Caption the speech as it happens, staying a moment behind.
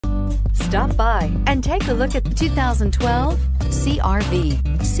Stop by and take a look at the 2012 CR-V.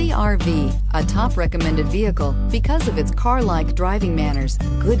 CR-V, a top recommended vehicle because of its car-like driving manners,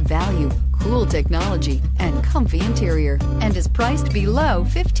 good value, cool technology, and comfy interior, and is priced below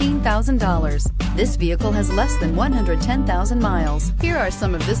 $15,000. This vehicle has less than 110,000 miles. Here are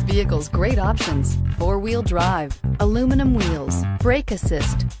some of this vehicle's great options: four-wheel drive, aluminum wheels, brake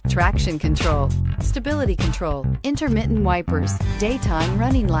assist, traction control, stability control, intermittent wipers, daytime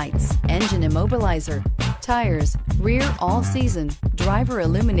running lights, engine immobilizer, tires, rear all-season, driver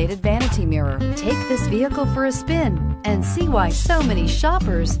illuminated vanity mirror. Take this vehicle for a spin and see why so many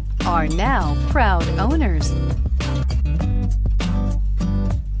shoppers are now proud owners.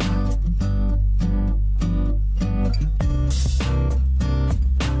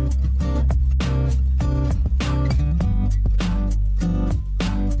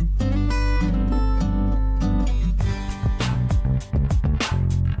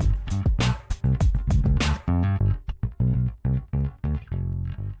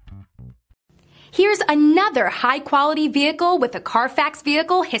 Here's another high-quality vehicle with a Carfax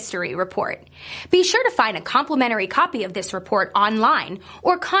Vehicle History Report. Be sure to find a complimentary copy of this report online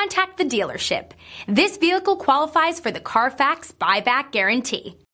or contact the dealership. This vehicle qualifies for the Carfax Buyback Guarantee.